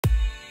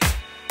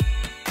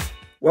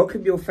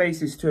Welcome your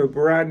faces to a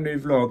brand new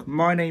vlog.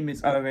 My name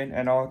is Owen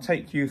and I'll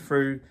take you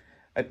through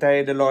a day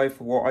in the life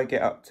of what I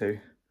get up to.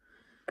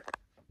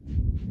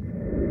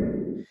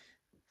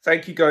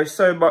 Thank you guys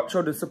so much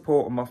for the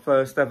support on my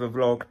first ever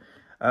vlog.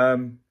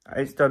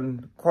 It's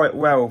done quite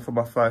well for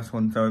my first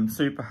one, so I'm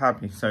super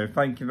happy, so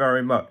thank you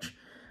very much.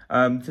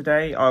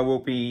 Today I will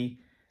be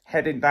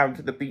heading down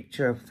to the beach,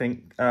 I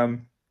think,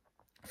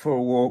 for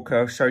a walk.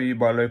 I'll show you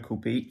my local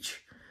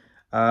beach,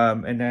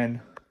 and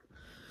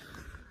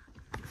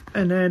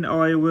then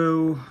I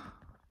will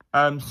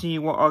see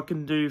what I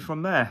can do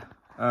from there.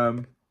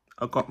 I've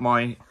got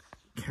my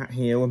cat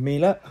here with me,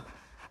 look.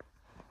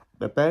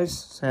 The Bez,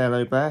 say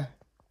hello, Bear.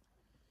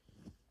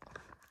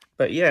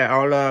 But yeah,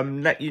 I'll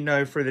let you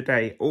know through the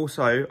day.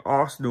 Also,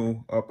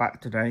 Arsenal are back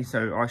today,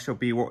 so I shall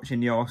be watching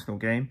the Arsenal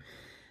game.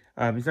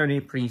 It's only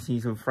a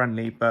pre-season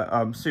friendly, but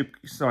I'm super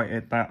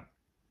excited that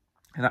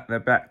they're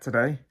back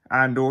today.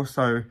 And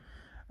also,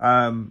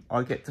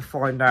 I get to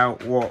find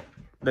out what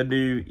the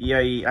new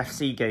EA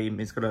FC game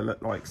is going to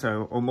look like,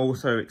 so I'm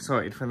also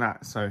excited for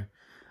that. So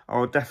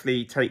I'll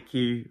definitely take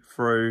you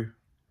through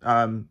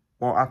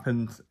what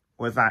happened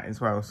with that as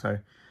well, so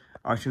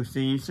I shall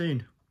see you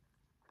soon.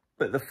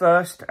 But the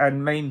first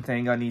and main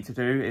thing I need to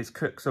do is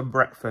cook some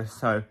breakfast.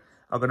 So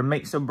I'm going to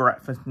make some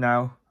breakfast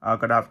now. I'm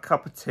going to have a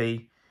cup of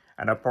tea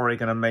and I'm probably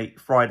going to make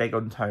fried egg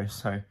on toast.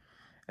 So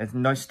it's a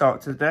nice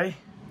start to the day.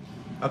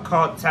 I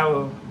can't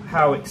tell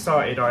how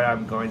excited I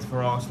am, guys,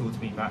 for Arsenal to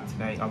be back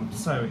today. I'm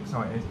so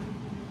excited.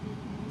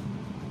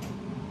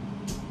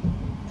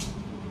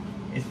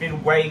 It's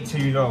been way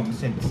too long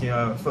since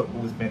the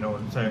football's been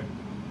on, so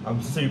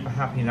I'm super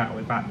happy that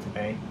we're back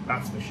today,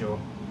 that's for sure.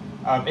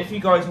 If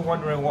you guys are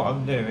wondering what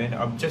I'm doing,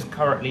 I'm just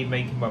currently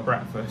making my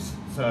breakfast.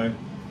 So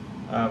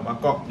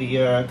I've got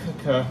the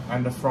cooker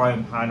and the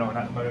frying pan on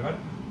at the moment.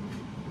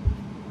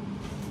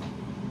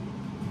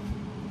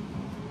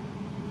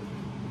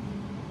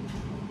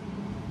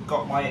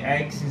 Got my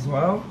eggs as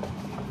well.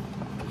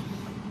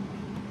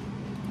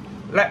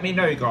 Let me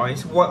know,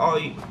 guys,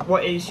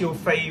 what is your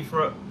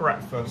favourite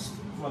breakfast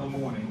for the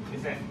morning?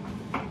 Is it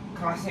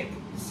classic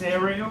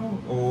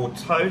cereal or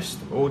toast,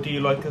 or do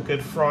you like a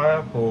good fry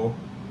up or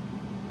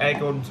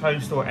egg on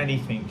toast or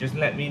anything? Just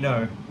let me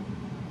know.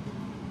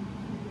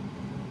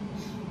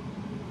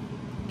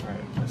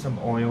 Right, put some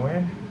oil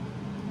in.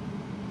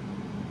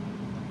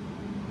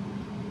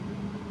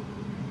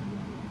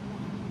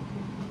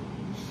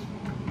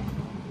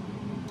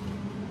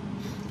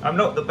 I'm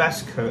not the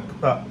best cook,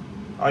 but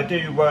I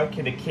do work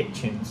in a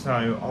kitchen,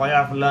 so I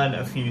have learned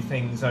a few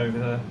things over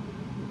the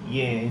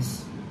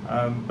years,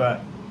 but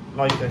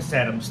like I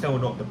said, I'm still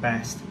not the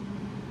best.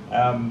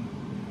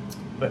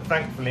 But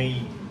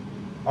thankfully,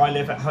 I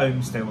live at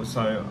home still,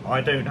 so I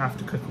don't have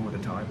to cook all the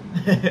time.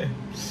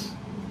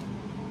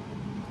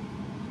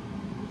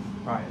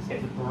 Right, let's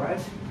get the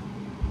bread.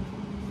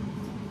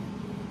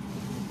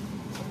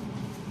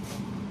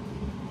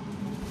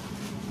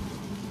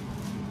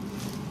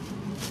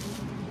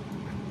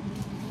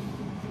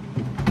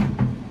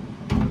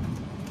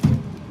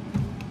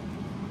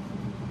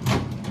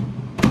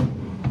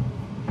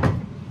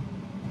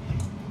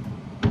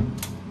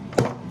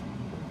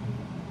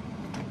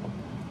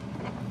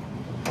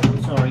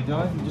 Sorry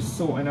guys, I'm just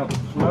sorting out the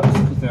plugs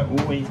because they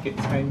always get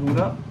tangled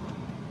up.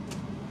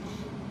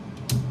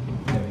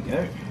 There we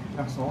go,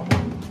 that's on.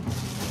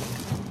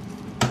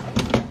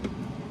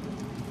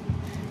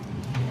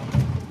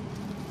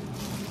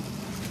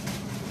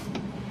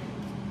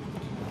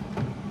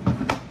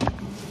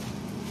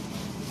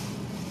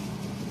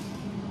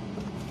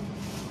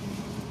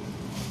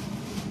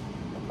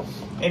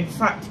 In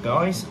fact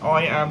guys,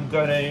 I am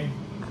going to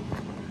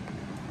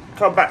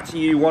come back to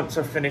you once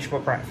I've finished my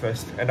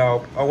breakfast, and I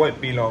won't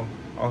be long.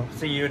 I'll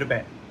see you in a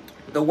bit.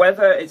 The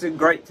weather isn't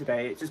great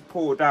today. It just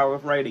poured down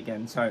with rain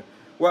again, so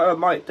what I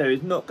might do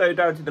is not go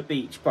down to the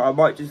beach, but I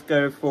might just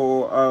go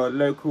for a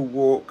local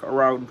walk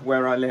around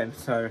where I live.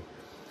 So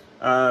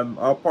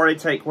I'll probably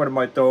take one of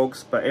my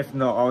dogs, but if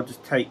not, I'll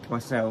just take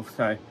myself.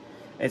 So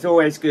it's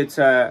always good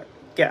to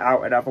get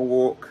out and have a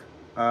walk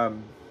for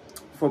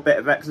a bit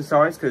of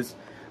exercise, because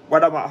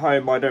when I'm at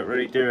home I don't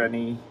really do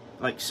any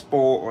like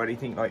sport or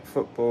anything like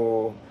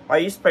football. I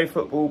used to play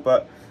football,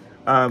 but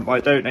I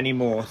don't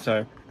anymore,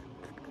 so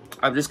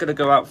I'm just gonna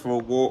go out for a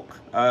walk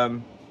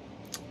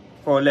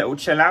for a little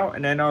chill out,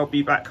 and then I'll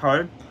be back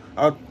home.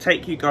 I'll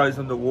take you guys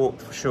on the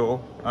walk for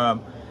sure.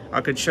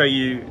 I could show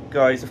you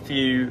guys a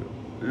few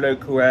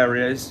local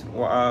areas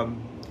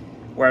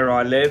where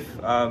I live,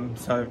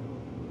 so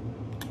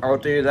I'll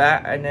do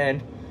that, and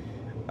then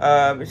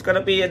it's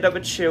gonna be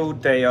another chill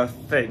day, I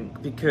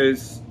think,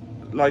 because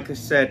like I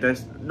said,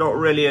 there's not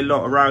really a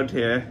lot around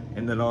here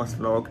in the last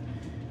vlog.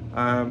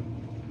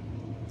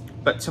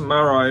 But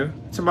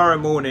tomorrow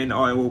morning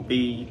I will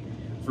be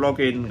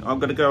vlogging. I'm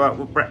going to go out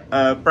with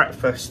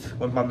breakfast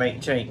with my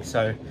mate Jake,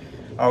 so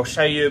I'll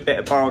show you a bit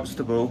of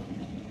Barnstable,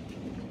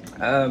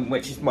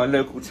 which is my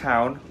local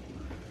town.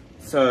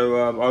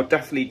 So I'll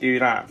definitely do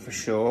that for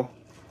sure.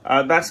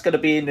 That's going to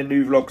be in the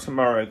new vlog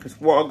tomorrow, because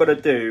what I'm going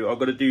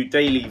to do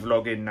daily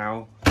vlogging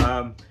now.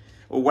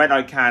 or when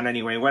I can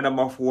anyway, when I'm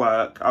off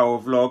work,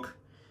 I'll vlog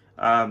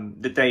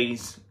the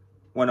days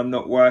when I'm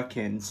not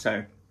working.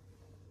 So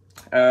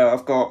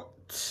I've got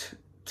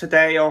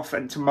today off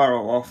and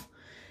tomorrow off,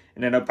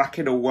 and then I'm back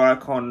into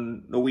work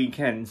on the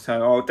weekend.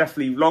 So I'll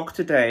definitely vlog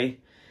today,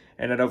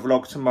 and then I'll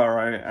vlog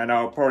tomorrow, and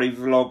I'll probably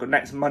vlog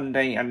next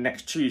Monday and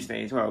next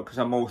Tuesday as well, because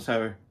I'm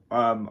also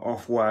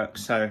off work.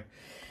 So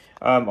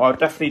I'll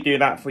definitely do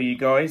that for you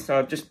guys.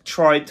 I've just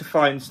tried to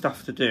find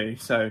stuff to do,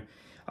 so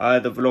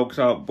the vlogs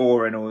aren't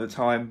boring all the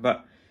time.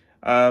 But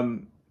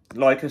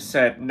like I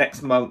said,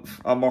 next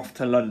month I'm off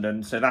to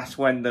London, so that's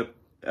when the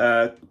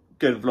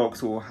good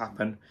vlogs will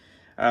happen.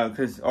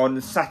 Because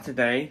on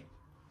Saturday,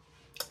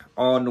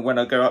 when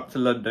I go up to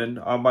London,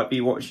 I might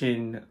be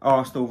watching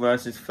Arsenal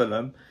versus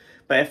Fulham.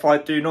 But if I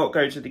do not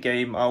go to the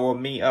game, I will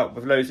meet up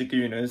with loads of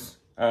gooners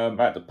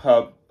at the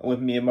pub with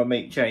me and my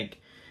mate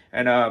Jake,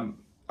 and I'll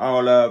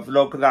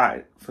vlog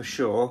that for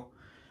sure.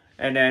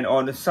 And then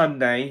on a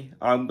Sunday,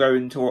 I'm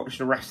going to watch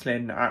the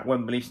wrestling at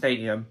Wembley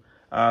Stadium,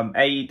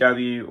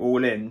 AEW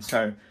All In.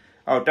 So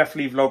I'll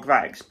definitely vlog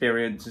that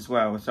experience as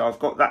well. So I've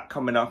got that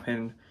coming up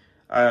in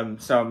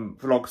some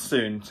vlogs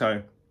soon.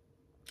 So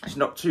it's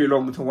not too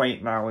long to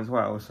wait now as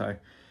well. So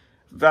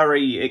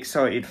very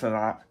excited for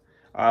that.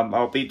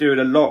 I'll be doing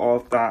a lot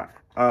of that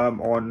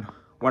on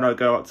when I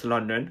go up to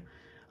London.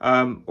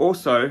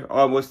 Also,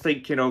 I was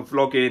thinking of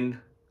vlogging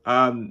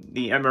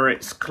the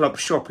Emirates Club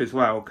shop as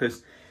well,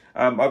 because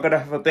I'm going to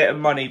have a bit of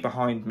money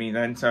behind me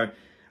then, so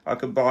I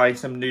can buy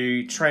some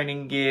new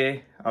training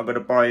gear. I'm going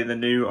to buy the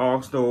new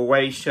Arsenal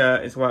away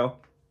shirt as well.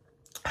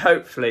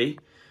 Hopefully,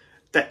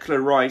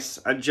 Declan Rice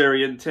and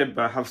Jurrienn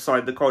Timber have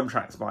signed the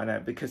contracts by now,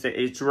 because it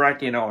is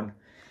dragging on.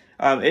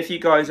 If you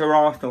guys are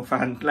Arsenal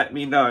fans, let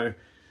me know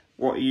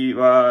what you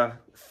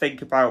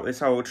think about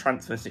this whole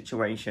transfer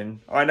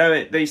situation. I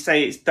know they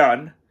say it's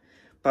done,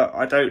 but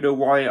I don't know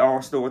why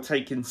Arsenal are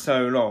taking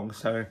so long.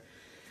 So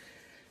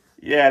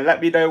yeah,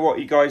 let me know what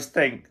you guys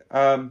think.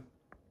 I'm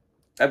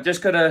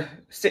just going to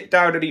sit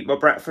down and eat my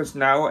breakfast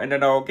now, and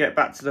then I'll get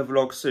back to the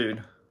vlog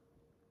soon.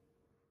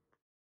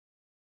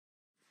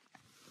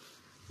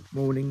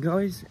 Morning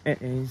guys,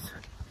 it is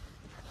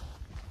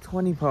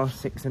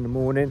 6:20 in the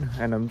morning,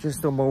 and I'm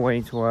just on my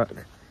way to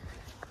work.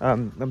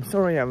 I'm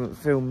sorry I haven't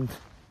filmed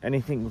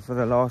anything for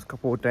the last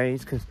couple of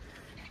days, because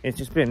it's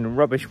just been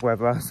rubbish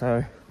weather,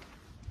 so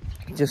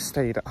just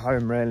stayed at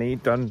home really,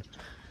 done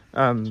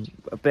a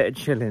bit of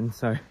chilling.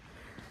 So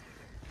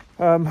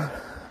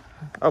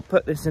I'll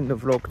put this in the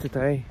vlog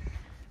today.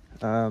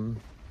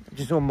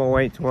 Just on my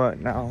way to work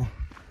now,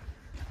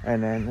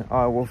 and then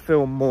I will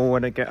film more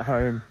when I get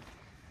home.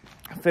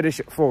 I finish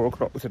at 4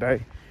 o'clock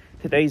today.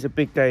 Today's a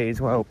big day as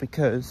well,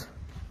 because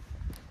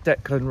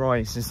Declan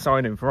Rice is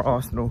signing for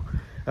Arsenal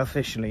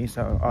officially,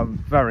 so I'm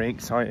very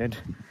excited.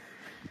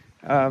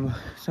 So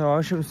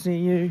I shall see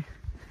you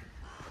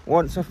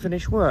once I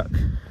finish work.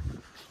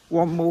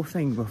 One more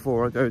thing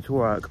before I go to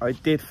work. I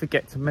did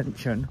forget to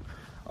mention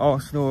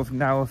Arsenal have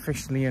now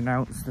officially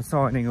announced the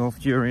signing of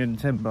Jurrienn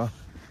Timber.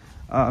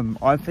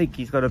 I think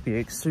he's going to be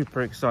a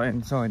super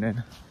exciting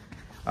signing.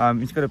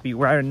 He's going to be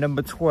wearing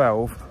number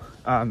 12,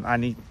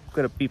 and he's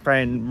going to be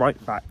playing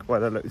right back by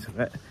the looks of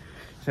it.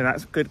 So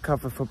that's good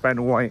cover for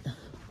Ben White.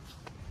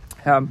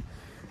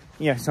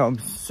 Yeah, so I'm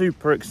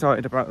super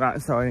excited about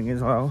that signing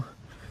as well.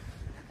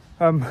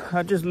 I'm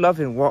just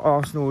loving what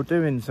Arsenal are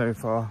doing so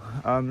far.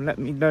 Let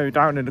me know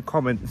down in the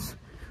comments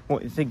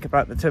what you think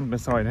about the Timber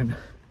signing.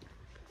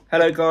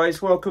 Hello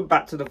guys, welcome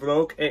back to the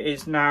vlog. It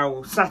is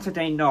now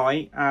Saturday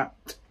night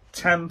at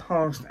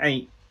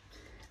 8:10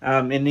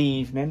 in the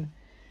evening.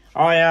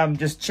 I am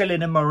just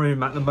chilling in my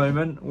room at the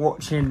moment,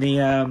 watching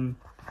the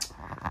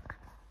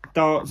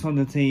darts on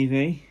the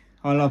TV.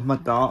 I love my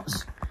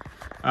darts.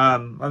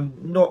 I'm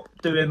not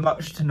doing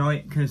much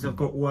tonight because I've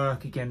got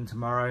work again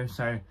tomorrow,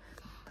 so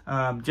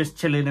just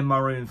chilling in my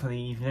room for the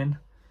evening.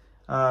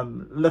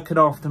 Looking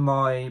after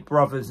my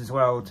brothers as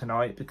well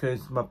tonight,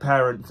 because my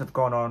parents have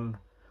gone on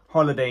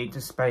holiday to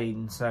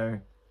Spain, so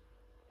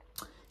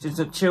just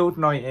a chilled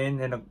night in,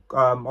 and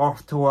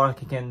off to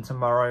work again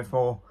tomorrow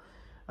for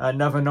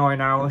another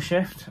 9-hour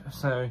shift.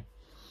 So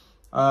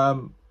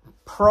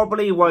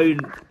probably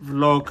won't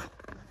vlog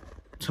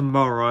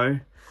tomorrow,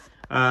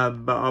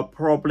 but I'll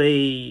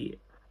probably,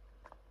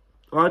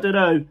 I don't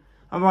know,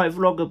 I might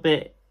vlog a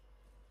bit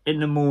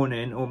in the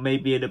morning, or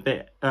maybe in a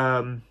bit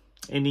in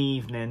the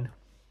evening.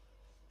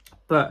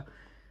 But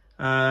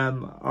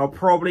I'll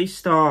probably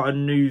start a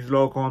new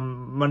vlog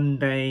on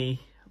Monday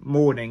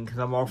morning, because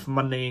I'm off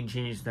Monday and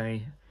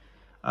Tuesday.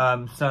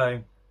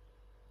 So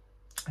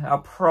I'll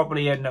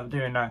probably end up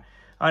doing that.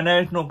 I know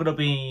it's not going to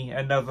be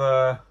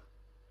another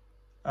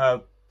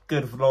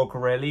good vlog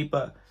really,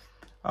 but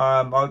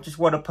I just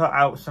want to put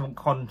out some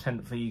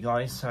content for you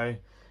guys, so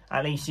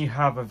at least you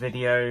have a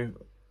video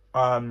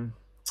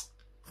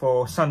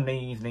for Sunday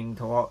evening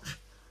to watch.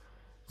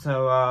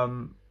 So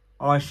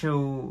I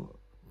shall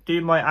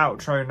do my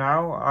outro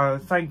now.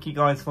 Thank you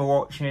guys for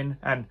watching,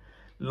 and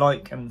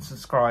like and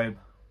subscribe.